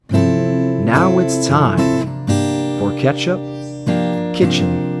now it's time for Ketchup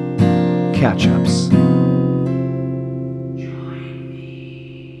Kitchen Catch-Ups. During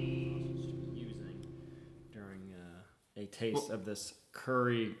a taste of this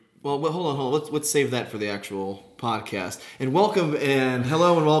curry. Well, hold on. Let's save that for the actual podcast. And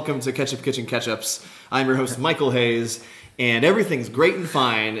hello and welcome to Ketchup Kitchen Catch-Ups. I'm your host, Michael Hayes, and everything's great and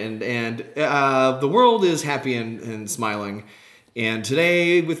fine, and the world is happy and smiling. And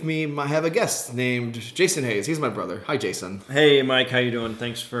today with me, I have a guest named Jason Hayes. He's my brother. Hi, Jason. Hey, Mike. How you doing?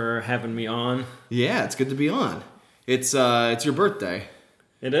 Thanks for having me on. Yeah, it's good to be on. It's your birthday.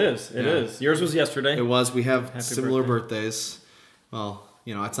 It is. It is. Yours was yesterday. It was. We have Happy similar birthday. birthdays. Well,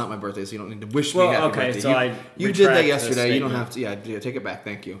 it's not my birthday, so you don't need to wish me happy okay, birthday. So you did that yesterday. You don't have to. Yeah, take it back.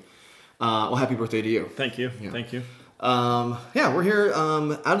 Thank you. Well, happy birthday to you. Thank you. Yeah. Thank you. We're here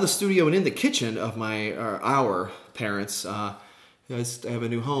out of the studio and in the kitchen of our parents. They have a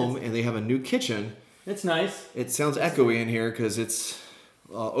new home and they have a new kitchen. It's nice. It sounds echoey in here because it's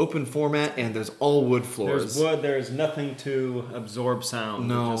open format and there's all wood floors. There's wood. There's nothing to absorb sound.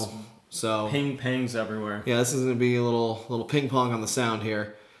 No. Just So pangs everywhere. yeah, this is gonna be a little ping pong on the sound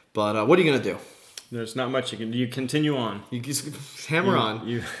here. But what are you gonna do? There's not much you can do. You continue on. You just hammer on.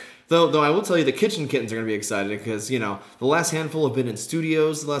 You. Though I will tell you, the kitchen kittens are going to be excited because, the last handful have been in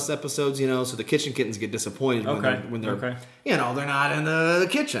studios the last episodes, so the kitchen kittens get disappointed when they're they're not in the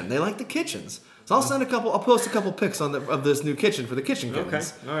kitchen. They like the kitchens. So I'll post a couple pics of this new kitchen for the kitchen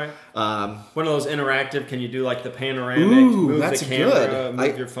kittens. Okay, all right. One of those interactive, can you do like the panoramic, Ooh, move that's the camera, good.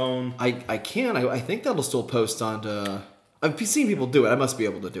 move your phone? I can. I think that'll still post onto... I've seen people do it. I must be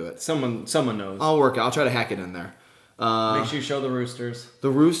able to do it. Someone knows. I'll try to hack it in there. Make sure you show the roosters. The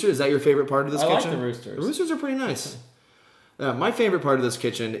rooster, is that your favorite part of this kitchen? I like the roosters. The roosters are pretty nice. My favorite part of this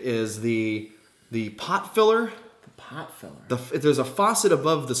kitchen is the pot filler. The pot filler. There's a faucet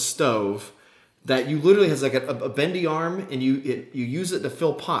above the stove that you literally has like a bendy arm, and you use it to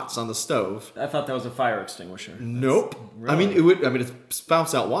fill pots on the stove. I thought that was a fire extinguisher. Nope. Really? It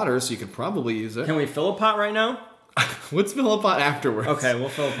spouts out water, so you can probably use it. Can we fill a pot right now? Let's fill a pot afterwards. Okay, we'll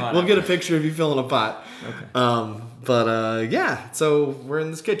fill a pot. We'll get a picture of you filling a pot. Okay. So we're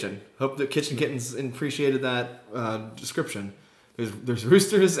in this kitchen. Hope the kitchen kittens appreciated that description. There's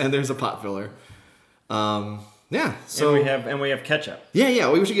roosters and there's a pot filler. So and we have ketchup. Yeah.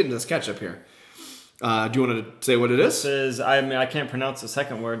 We should get into this ketchup here. Do you want to say what it is? This is I can't pronounce the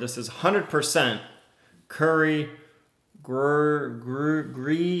second word. This is 100% curry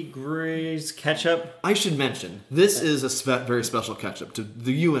Grease ketchup. I should mention this is a very special ketchup to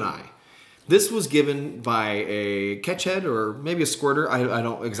you and I. This was given by a catchhead or maybe a squirter. I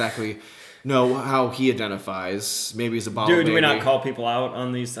don't exactly know how he identifies. Maybe he's a bottle baby. Do we not call people out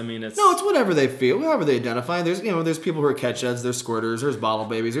on these? I mean, it's whatever they feel, however they identify. There's people who are catcheads, there's squirters, there's bottle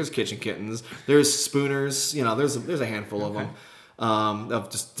babies, there's kitchen kittens, there's spooners. There's a handful of them. Of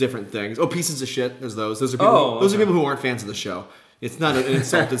just different things. Oh, pieces of shit. There's those. Those are people who aren't fans of the show. It's not an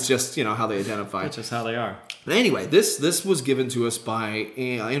insult. It's just how they identify. It's just how they are. But anyway, this was given to us by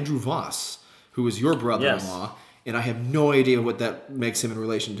Andrew Voss, who is your brother-in-law, Yes. and I have no idea what that makes him in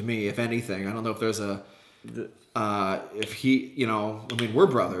relation to me, if anything. I don't know if there's if he, we're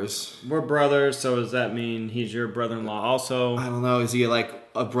brothers. We're brothers, so does that mean he's your brother-in-law also? I don't know. Is he like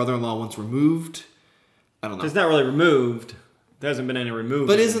a brother-in-law once removed? I don't know. It's not really removed. There hasn't been any removed.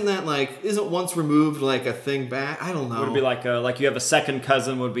 But isn't once removed like a thing back? I don't know. Would it be like you have a second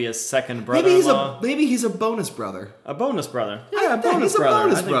cousin would be a second brother-in-law? Maybe he's a bonus brother. A bonus brother. Yeah, a bonus he's brother. A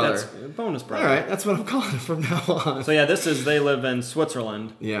bonus I think brother. that's a bonus brother. All right, that's what I'm calling it from now on. So yeah, they live in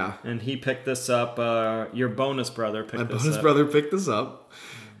Switzerland. Yeah. And he picked this up. Your bonus brother picked this up. My bonus brother picked this up.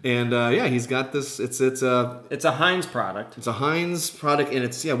 And he's got this. It's a Heinz product. It's a Heinz product, and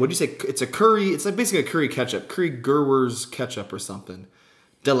what'd you say? It's a curry. It's like basically a curry ketchup, curry Gerwer's ketchup or something.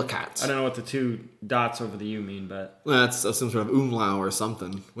 Delicat. I don't know what the two dots over the U mean, but that's some sort of umlau or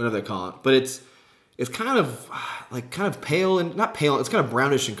something, whatever they call it. But it's kind of pale and not pale. It's kind of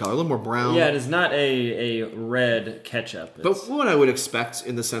brownish in color, a little more brown. Yeah, it is not a red ketchup. But what I would expect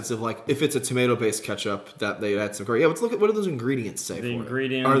in the sense of if it's a tomato-based ketchup that they add some curry. Yeah, let's look at what do those ingredients say. The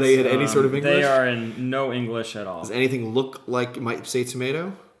ingredients are they in any sort of English? They are in no English at all. Does anything look like it might say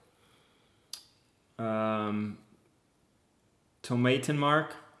tomato? Tomatenmark.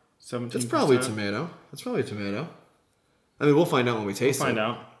 17%. That's probably tomato. I mean, we'll find out when we taste it. We'll find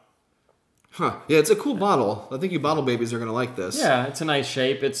out. Huh. Yeah, it's a cool bottle. I think you bottle babies are going to like this. Yeah, it's a nice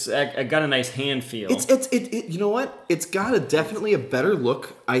shape. It's got a nice hand feel. You know what? It's got definitely a better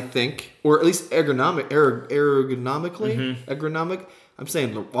look, I think, or at least ergonomically. Mm-hmm. Ergonomic. I'm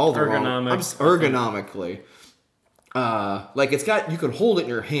saying all the wrong. Ergonomically. like it's got, you can hold it in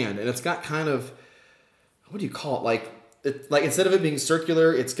your hand, and it's got kind of, what do you call it? Like instead of it being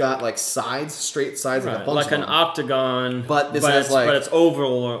circular, it's got like sides, straight sides, like a bunch like of an them. octagon, But this has like- but it's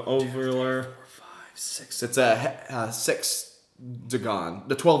ovaler. 6. It's a 6 degon,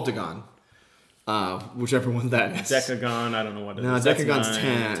 the 12 degon, whichever one that is. Decagon, I don't know what it is. No, That's decagon's 9,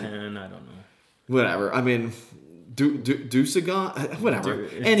 10. 10, I don't know. Whatever. I mean, Deuceagon? Whatever.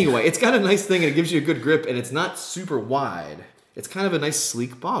 Anyway, it's got a nice thing, and it gives you a good grip, and it's not super wide. It's kind of a nice,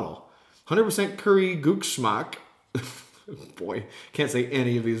 sleek bottle. 100% curry Guckschmack. Boy, can't say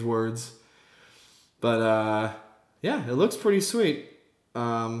any of these words. But, yeah, it looks pretty sweet.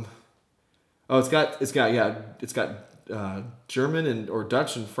 It's got German or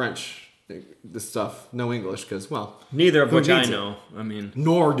Dutch and French. This stuff, no English, because, well, Neither of who which I needs it? know. I mean,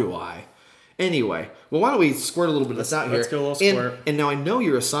 Nor do I. Anyway, well, why don't we squirt a little bit of this out here? let's get a little squirt. And now I know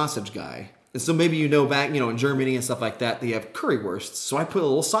you're a sausage guy, and so maybe you know back, in Germany and stuff like that, they have currywursts. So I put a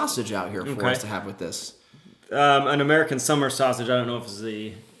little sausage out here for Okay. us to have with this. an American summer sausage. I don't know if it's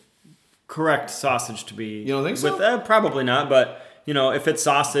the correct sausage to be. You don't think so? With, probably not, but if it's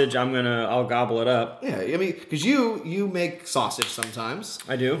sausage, I'll gobble it up. Yeah, I mean, because you make sausage sometimes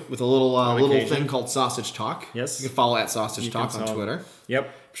I do. with a little occasion. thing called Sausage Talk. Yes. You can follow at Sausage You Talk can on follow- Twitter. Yep.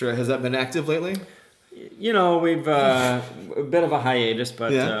 Sure, has that been active lately? We've a bit of a hiatus,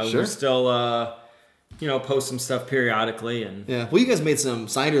 but Yeah, sure. we're still post some stuff periodically, and Yeah. Well, you guys made some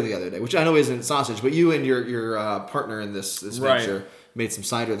cider the other day, which I know isn't sausage, but you and your partner in this Right. venture made some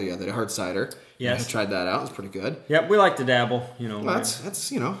cider the other day, hard cider. Yes. I tried that out. It was pretty good. yep, we like to dabble. Well,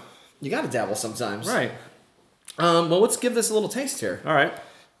 that's you got to dabble sometimes. right. Well, let's give this a little taste here. All right.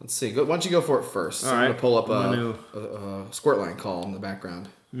 Let's see. Why don't you go for it first? All I'm right. gonna pull up I'm a squirt line call in the background.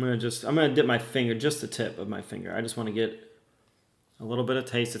 I'm gonna dip my finger, just the tip of my finger. I just want to get a little bit of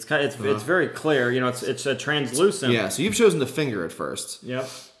taste. It's very clear. It's a translucent. Yeah. So you've chosen the finger at first. Yep.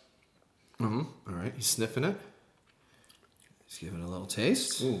 All right. He's sniffing it. He's giving it a little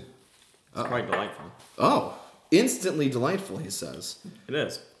taste. Ooh. It's quite delightful. Oh, instantly delightful. He says. It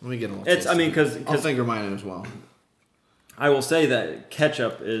is. Let me get a little. It's. taste I mean, of it. because I'll finger mine in as well. I will say that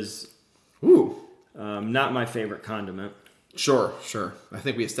ketchup is Ooh. not my favorite condiment. Sure. I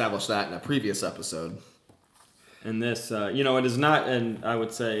think we established that in a previous episode. And this, it is not, and I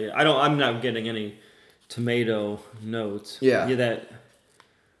would say, I'm not getting any tomato notes. Yeah.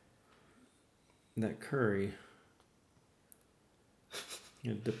 That curry.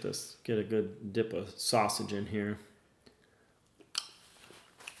 I'm gonna get a good dip of sausage in here.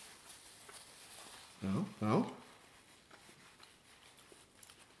 Oh.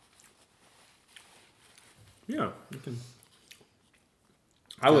 Yeah, you can.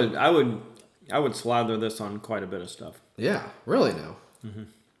 I would slather this on quite a bit of stuff. Yeah, really now. Mm-hmm.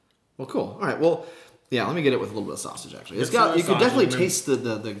 Well, cool. All right. Well, yeah. Let me get it with a little bit of sausage. Actually, Get some you can sausage, definitely man. taste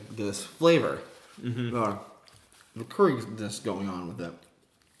the flavor, the curriness going on with it.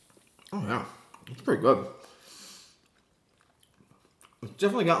 Oh yeah, it's pretty good. It's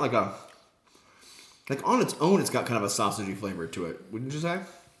definitely got like on its own, it's got kind of a sausagey flavor to it. Wouldn't you say?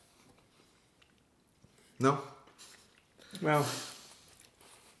 No. Well,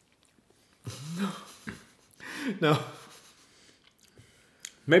 No.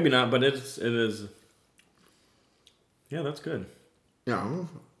 maybe not, but it is. Yeah, that's good. Yeah,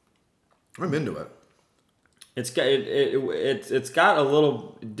 I'm into it. It's got a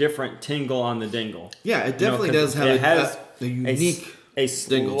little different tingle on the dingle. Yeah, it definitely 'cause does have it has a unique. a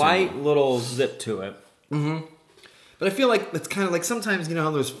dingle slight tingle. little zip to it. But I feel like it's kind of like sometimes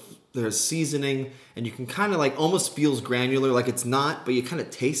how there's seasoning and you can kind of like almost feels granular, like it's not, but you kind of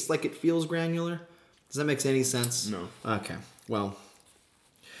taste like it feels granular. Does that make any sense? No. Okay. Well,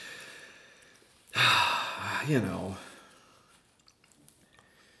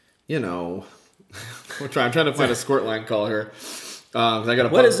 I'm trying to find a squirt line call here. 'Cause I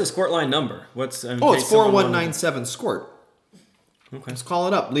got What is the squirt line number? What's Oh, it's 4197 squirt. Okay. Let's call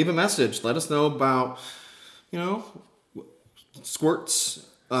it up. Leave a message. Let us know about, squirts,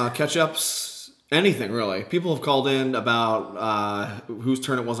 ketchups, anything really. People have called in about whose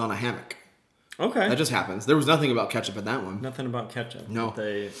turn it was on a hammock. Okay. That just happens. There was nothing about ketchup in that one. Nothing about ketchup. No.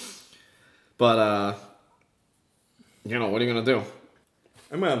 But But, what are you going to do?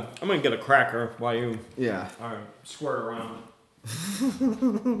 I'm gonna get a cracker while you Yeah. squirt around.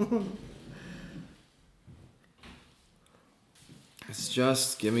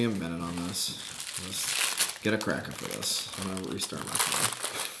 Just give me a minute on this. Just get a cracker for this. I'm going to restart my phone.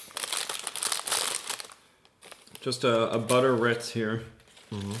 Just a butter Ritz here.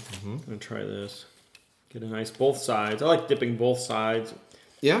 I'm gonna try this. Get a nice both sides. I like dipping both sides.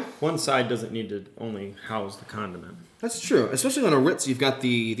 Yeah, One side doesn't need to only house the condiment. that's true. Especially on a Ritz, you've got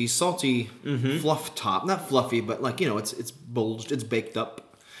the salty fluff top. Not fluffy, but like, it's bulged, it's baked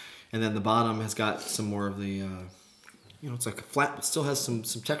up. And then the bottom has got some more of the, it's like a flat, but still has some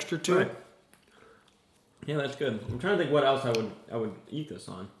texture to it. Yeah, that's good. I'm trying to think what else I would eat this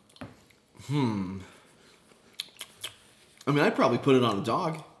on. I mean, I'd probably put it on a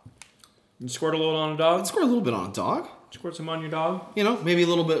dog. You squirt a little on a dog? I'd squirt a little bit on a dog. Squirt some on your dog? Maybe a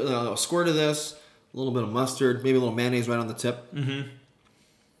little bit, a squirt of this, a little bit of mustard, maybe a little mayonnaise right on the tip. Mm-hmm.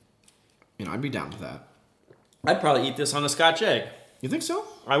 I'd be down with that. I'd probably eat this on a Scotch egg. You think so?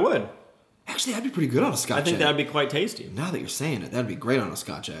 I would. Actually, that'd be pretty good on a Scotch egg. I think that'd be quite tasty. Now that you're saying it, that'd be great on a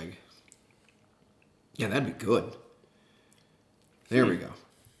Scotch egg. Yeah, that'd be good. There we go.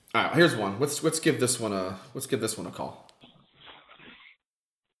 All right, here's one. Let's give this one a call.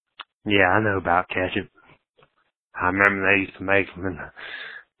 Yeah, I know about ketchup. I remember they used to make them, and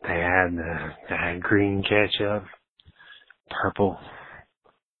they had green ketchup, purple,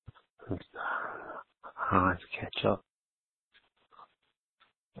 Heinz ketchup.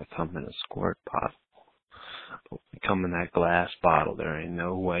 They come in a squirt bottle. But they come in that glass bottle. There ain't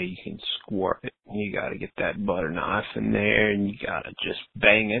no way you can squirt it. You gotta get that butter knife in there, and you gotta just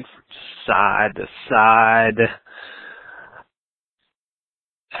bang it from side to side.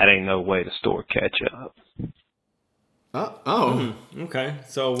 That ain't no way to store ketchup. Okay.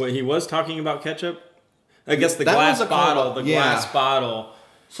 So he was talking about ketchup? I guess the That glass was a bottle. call. The glass bottle.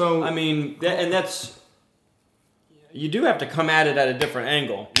 So I mean, that's... You do have to come at it at a different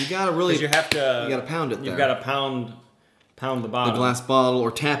angle. you gotta really, You have to... you gotta pound it there. You've got to pound the bottom. the glass bottle,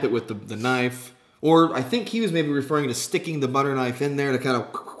 or tap it with the knife. Or I think he was maybe referring to sticking the butter knife in there to kind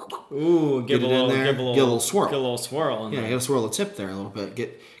of Ooh, get it in there. Give a little swirl. Give a little swirl in Yeah, there. you gotta swirl the tip there a little bit.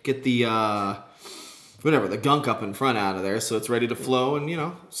 Get the the gunk up in front out of there, so it's ready to flow, and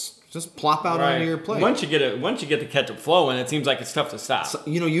just plop out onto your plate. Once you get the ketchup flowing, it seems like it's tough to stop. So,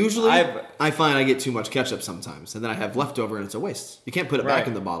 usually I find I get too much ketchup sometimes, and then I have leftover, and it's a waste. You can't put it back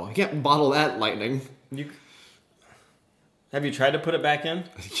in the bottle. You can't bottle that lightning. Have you tried to put it back in?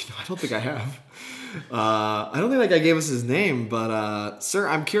 I don't think I have. I don't think that guy gave us his name, but sir,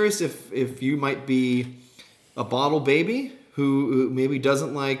 I'm curious if you might be a bottle baby who maybe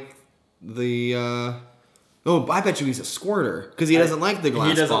doesn't like the. I bet you he's a squirter because he doesn't like the glass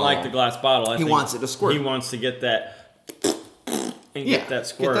bottle. He doesn't like the glass bottle. He wants it to squirt. He wants to get that and get that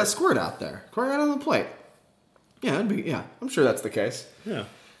squirt. Get that squirt out there. Right on the plate. Yeah, I'm sure that's the case. Yeah.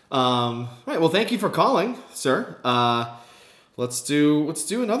 All right. Well, thank you for calling, sir. Let's do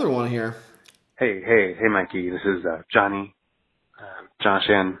another one here. Hey, Mikey. This is Johnny, John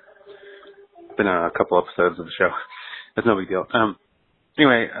Shan. Been on a couple episodes of the show. That's no big deal.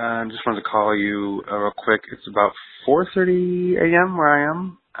 Anyway, just wanted to call you real quick. It's about 4:30 a.m. where I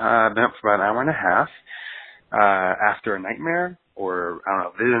am. I've been up for about an hour and a half after a nightmare, or I don't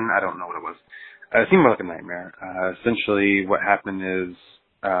know, vision. I don't know what it was. It seemed more like a nightmare. Essentially, what happened is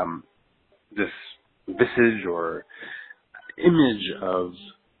this visage or image of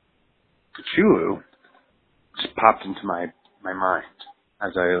Cthulhu just popped into my mind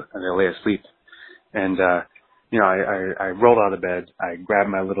as I lay asleep, and I rolled out of bed. I grabbed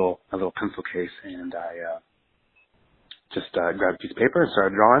my little pencil case, and I just grabbed a piece of paper and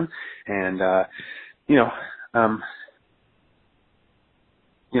started drawing. And I'll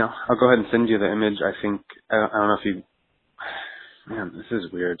go ahead and send you the image. I think I don't know if you. Man, this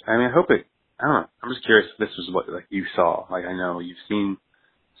is weird. I mean, I hope it. I don't know. I'm just curious if this was what you saw. I know you've seen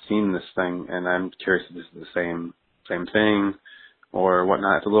this thing, and I'm curious if this is the same thing or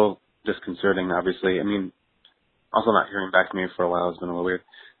whatnot. It's a little disconcerting, obviously. I mean, also not hearing back from you for a while has been a little weird.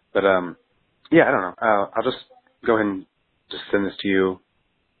 But I don't know. I'll just go ahead and just send this to you.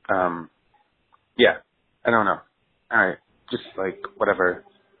 I don't know. All right, just whatever.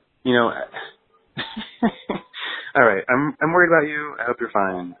 All right, I'm worried about you. I hope you're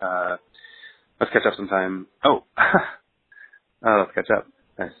fine. Let's catch up sometime. Oh, let's catch up.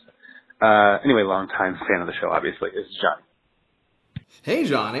 Nice. Anyway, long time fan of the show, obviously, is Johnny. Hey,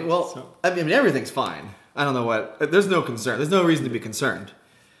 Johnny. Well, I mean, everything's fine. I don't know what. There's no concern. There's no reason to be concerned.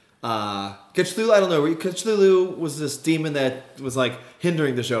 Cthulhu, I don't know. Cthulhu was this demon that was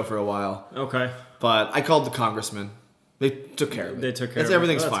hindering the show for a while. Okay. But I called the congressman. They took care of it. They took care of it.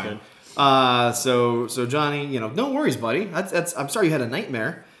 Everything's that's fine. Good. So Johnny, no worries, buddy. I'm sorry you had a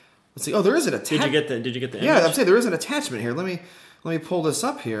nightmare. Let's see. Oh, there is an attachment. Did you get the image? Yeah, I'm saying there is an attachment here. Let me pull this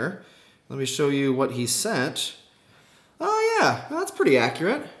up here. Let me show you what he sent. Oh yeah, that's pretty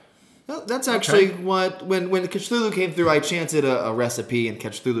accurate. That's actually what when Cthulhu came through, I chanted a recipe, and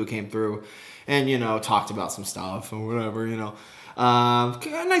Cthulhu came through, and talked about some stuff or whatever.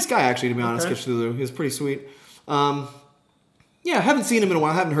 A nice guy, actually, to be honest, Okay. Cthulhu. He was pretty sweet. Yeah, I haven't seen him in a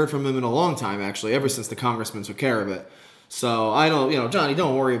while. I haven't heard from him in a long time, actually, ever since the congressman took care of it. So I don't, Johnny,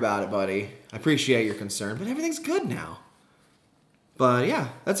 don't worry about it, buddy. I appreciate your concern, but everything's good now. But yeah,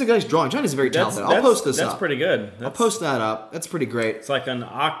 that's a nice drawing. Johnny's very talented. I'll post this up. That's pretty good. I'll post that up. That's pretty great. It's like an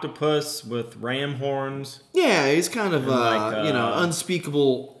octopus with ram horns. Yeah, he's kind of like,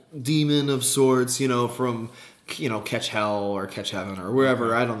 unspeakable demon of sorts, from Catch Hell or Catch Heaven or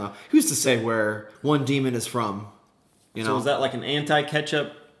wherever. I don't know. Who's to say where one demon is from? So is that like an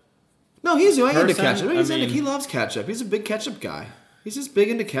anti-ketchup? No, he's into person? ketchup. I mean- He loves ketchup. He's a big ketchup guy. He's just big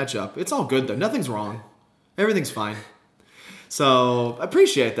into ketchup. It's all good though. Nothing's wrong. Everything's fine. So I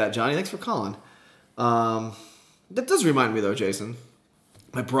appreciate that, Johnny. Thanks for calling. That does remind me though, Jason,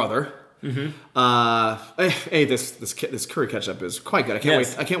 my brother. Mm-hmm. Hey, this curry ketchup is quite good.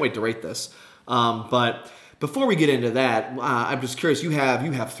 I can't wait to rate this. But before we get into that, I'm just curious. You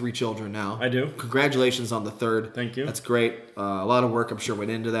have 3 children now. I do. Congratulations on the 3rd. Thank you. That's great. A lot of work, I'm sure,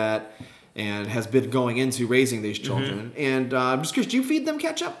 went into that, and has been going into raising these children. And I'm just curious. Do you feed them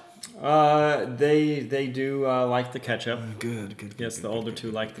ketchup? They do like the ketchup. Good. Yes, the older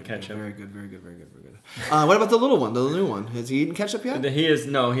 2 like the ketchup. Very good. What about the little one, the new one? Has he eaten ketchup yet?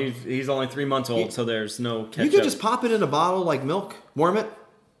 He's only 3 months old, so there's no ketchup. You could just pop it in a bottle like milk, warm it,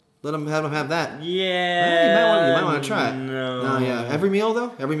 let him have that. Yeah. You might want to try it. No. Yeah. Every meal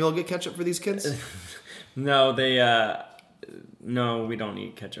though, every meal get ketchup for these kids. No, no, we don't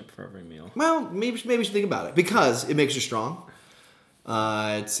eat ketchup for every meal. Well, maybe you should think about it because it makes you strong.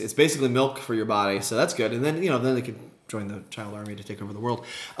 It's basically milk for your body, so that's good. And then then they can join the child army to take over the world.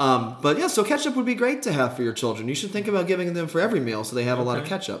 But yeah, so ketchup would be great to have for your children. You should think about giving them for every meal, so they have a lot of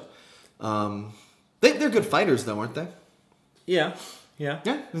ketchup. They're good fighters, though, aren't they? Yeah. Yeah.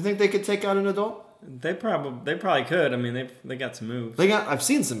 You think they could take out an adult? They probably could. I mean, they got some moves. I've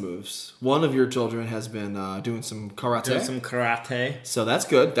seen some moves. One of your children has been doing some karate. Doing some karate. So that's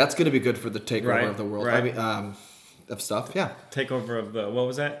good. That's going to be good for the takeover of the world. Right. I mean, of stuff. Yeah. Takeover of the what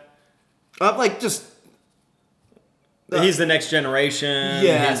was that? He's the next generation.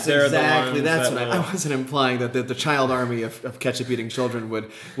 Yes, They're exactly. The ones That's that what I wasn't implying that the child army of ketchup-eating children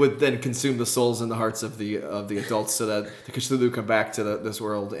would then consume the souls and the hearts of the adults, so that the Cthulhu come back to this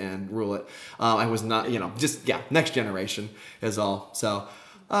world and rule it. I was not, next generation is all. So,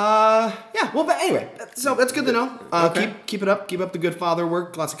 yeah. Well, but anyway, so that's good to know. Okay. Keep it up. Keep up the good father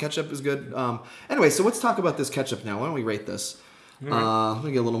work. Lots of ketchup is good. Anyway, so let's talk about this ketchup now. Why don't we rate this? Let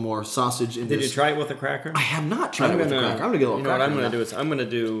me get a little more sausage in this. Did you try it with a cracker? I have not tried it with a cracker. I'm gonna get a little cracker. What I'm gonna do is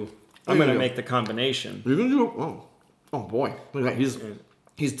I'm gonna make the combination. You're gonna do? Oh boy! Look at that.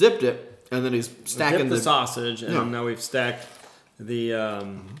 He's dipped it, and then he's stacking the sausage, and now we've stacked the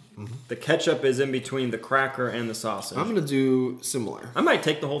the ketchup is in between the cracker and the sausage. I'm gonna do similar. I might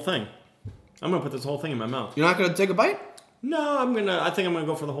take the whole thing. I'm gonna put this whole thing in my mouth. You're not gonna take a bite? No, I think I'm gonna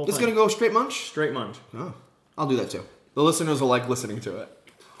go for the whole It's thing. gonna go straight munch. Straight munch. Oh, I'll do that too. The listeners will like listening to it.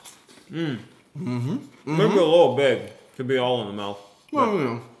 Maybe a little big to be all in the mouth.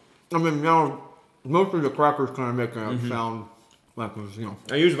 Well, I mean, now most of the crackers kind of make a sound like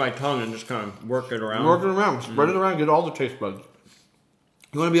I use my tongue and just kind of work it around. work it around, spread it around, get all the taste buds.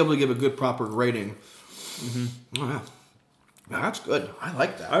 You want to be able to give a good proper rating. Oh yeah, that's good. I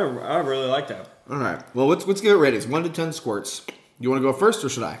like that. I really like that. All right. Well, let's give it ratings. 1 to 10 squirts. You want to go first, or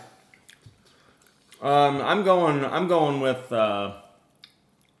should I? I'm going with. So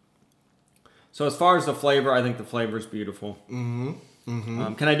as far as the flavor, I think the flavor is beautiful. Can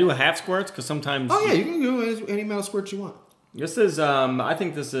I do a half squirts? Because sometimes. Oh yeah, you can do any amount of squirts you want. This is. I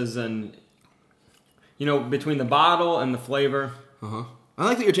think this is between the bottle and the flavor. I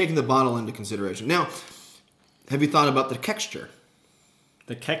like that you're taking the bottle into consideration. Now, have you thought about the texture?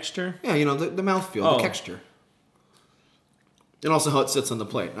 The texture. Yeah, the mouthfeel, the texture. And also how it sits on the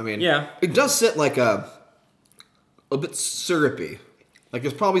plate. I mean, Yeah. it does sit like a bit syrupy. Like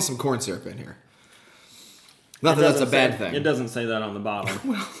there's probably some corn syrup in here. Not that that's a bad thing. It doesn't say that on the bottle.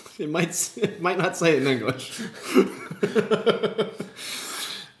 Well, it might not say it in English.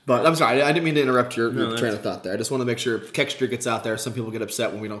 But I'm sorry, I didn't mean to interrupt your train of thought there. I just want to make sure texture gets out there. Some people get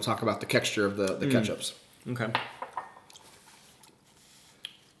upset when we don't talk about the texture of the ketchups. Okay.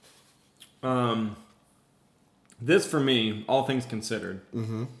 This for me, all things considered,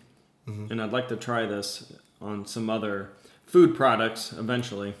 and I'd like to try this on some other food products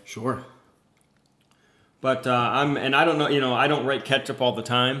eventually. Sure. But I don't know, I don't rate ketchup all the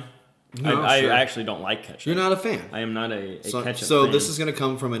time. No, I sure. actually don't like ketchup. You're not a fan. I am not a ketchup So fan. this is going to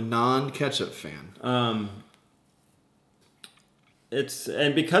come from a non-ketchup fan.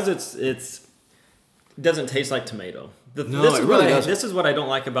 Because it doesn't taste like tomato. This is what I don't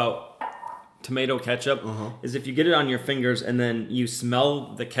like about tomato ketchup is if you get it on your fingers and then you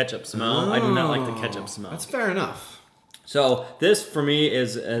smell the ketchup smell. I do not like the ketchup smell. That's fair enough. So this for me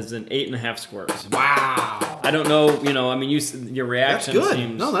is an 8.5 squirts. Wow. I don't know. I mean, your reaction That's good.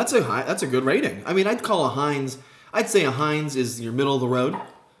 seems. No, that's a good rating. I mean, I'd say a Heinz is your middle of the road.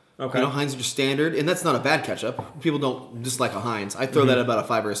 Okay. Heinz is your standard, and that's not a bad ketchup. People don't dislike a Heinz. I throw that at about a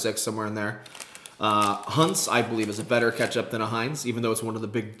 5 or a 6, somewhere in there. Hunt's, I believe, is a better ketchup than a Heinz, even though it's one of the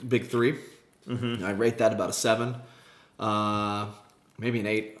big three. Mm-hmm. I rate that about a 7. Maybe an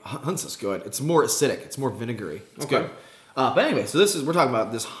 8. Hunt's is good. It's more acidic. It's more vinegary. It's good. But anyway, so we're talking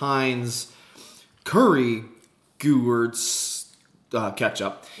about this Heinz Curry Gewurz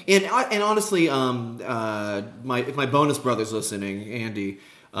ketchup, and honestly, if my bonus brother's listening, Andy,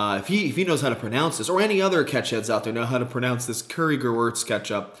 if he knows how to pronounce this, or any other catch heads out there know how to pronounce this Curry Gewurz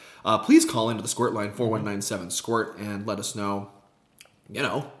ketchup, please call into the Squirt line 4197 Squirt and let us know,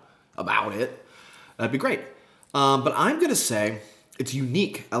 about it. That'd be great. But I'm gonna say it's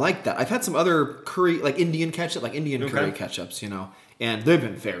unique. I like that. I've had some other curry, like Indian ketchup, curry ketchups, and they've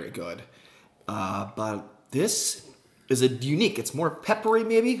been very good. But this is a unique. It's more peppery,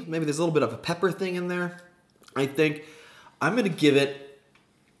 maybe. Maybe there's a little bit of a pepper thing in there. I think I'm gonna give it.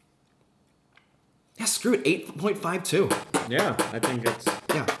 Yeah, screw it. 8.52. Yeah, I think it's.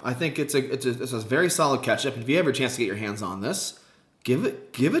 Yeah, I think it's a very solid ketchup. If you have a chance to get your hands on this, give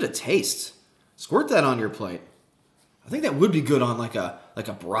it a taste. Squirt that on your plate. I think that would be good on like a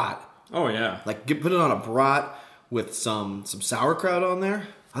brat. Oh yeah. Put it on a brat with some sauerkraut on there.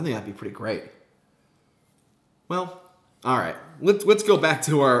 I think that'd be pretty great. Well, all right. Let's go back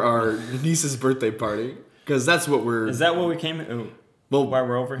to our niece's birthday party, because that's what we're. Is that what we came? Oh, well, why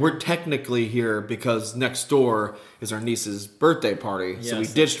we're over here? We're technically here because next door is our niece's birthday party. Yes, so we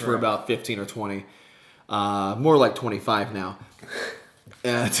ditched for about 15 or 20, more like 25 now,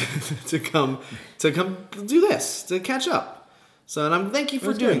 to come do this, to catch up. So, and thank you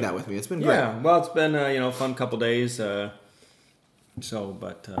for doing that with me. It's been great. Yeah. Well, it's been a fun couple days. Yeah. All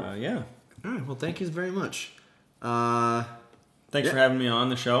right. Well, thank you very much. Thanks for having me on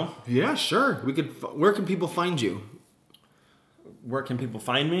the show. Yeah, sure. Where can people find you? Where can people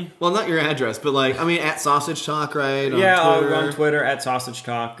find me? Well, not your address, but at Sausage Talk, right? Twitter. On Twitter at Sausage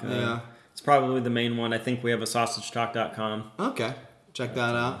Talk. Yeah. It's probably the main one. I think we have a sausagetalk.com. Okay. Check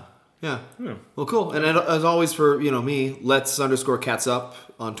that out. Yeah. Yeah. Well, cool. And as always for, me, let's_catsup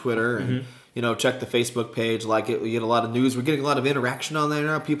on Twitter. And, check the Facebook page. Like it. We get a lot of news. We're getting a lot of interaction on there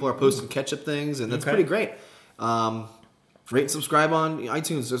now. People are posting ketchup things, and that's pretty great. Rate and subscribe on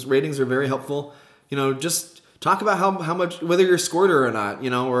iTunes. Those ratings are very helpful. Just talk about how much, whether you're a squirter or not,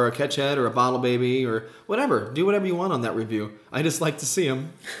 or a catch head or a bottle baby or whatever. Do whatever you want on that review. I just like to see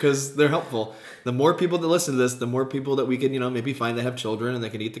them because they're helpful. The more people that listen to this, the more people that we can, maybe find that have children and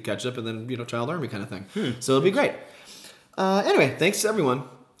they can eat the ketchup and then, child army kind of thing. So it'll be great. Anyway, thanks everyone.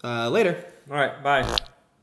 Later. All right. Bye.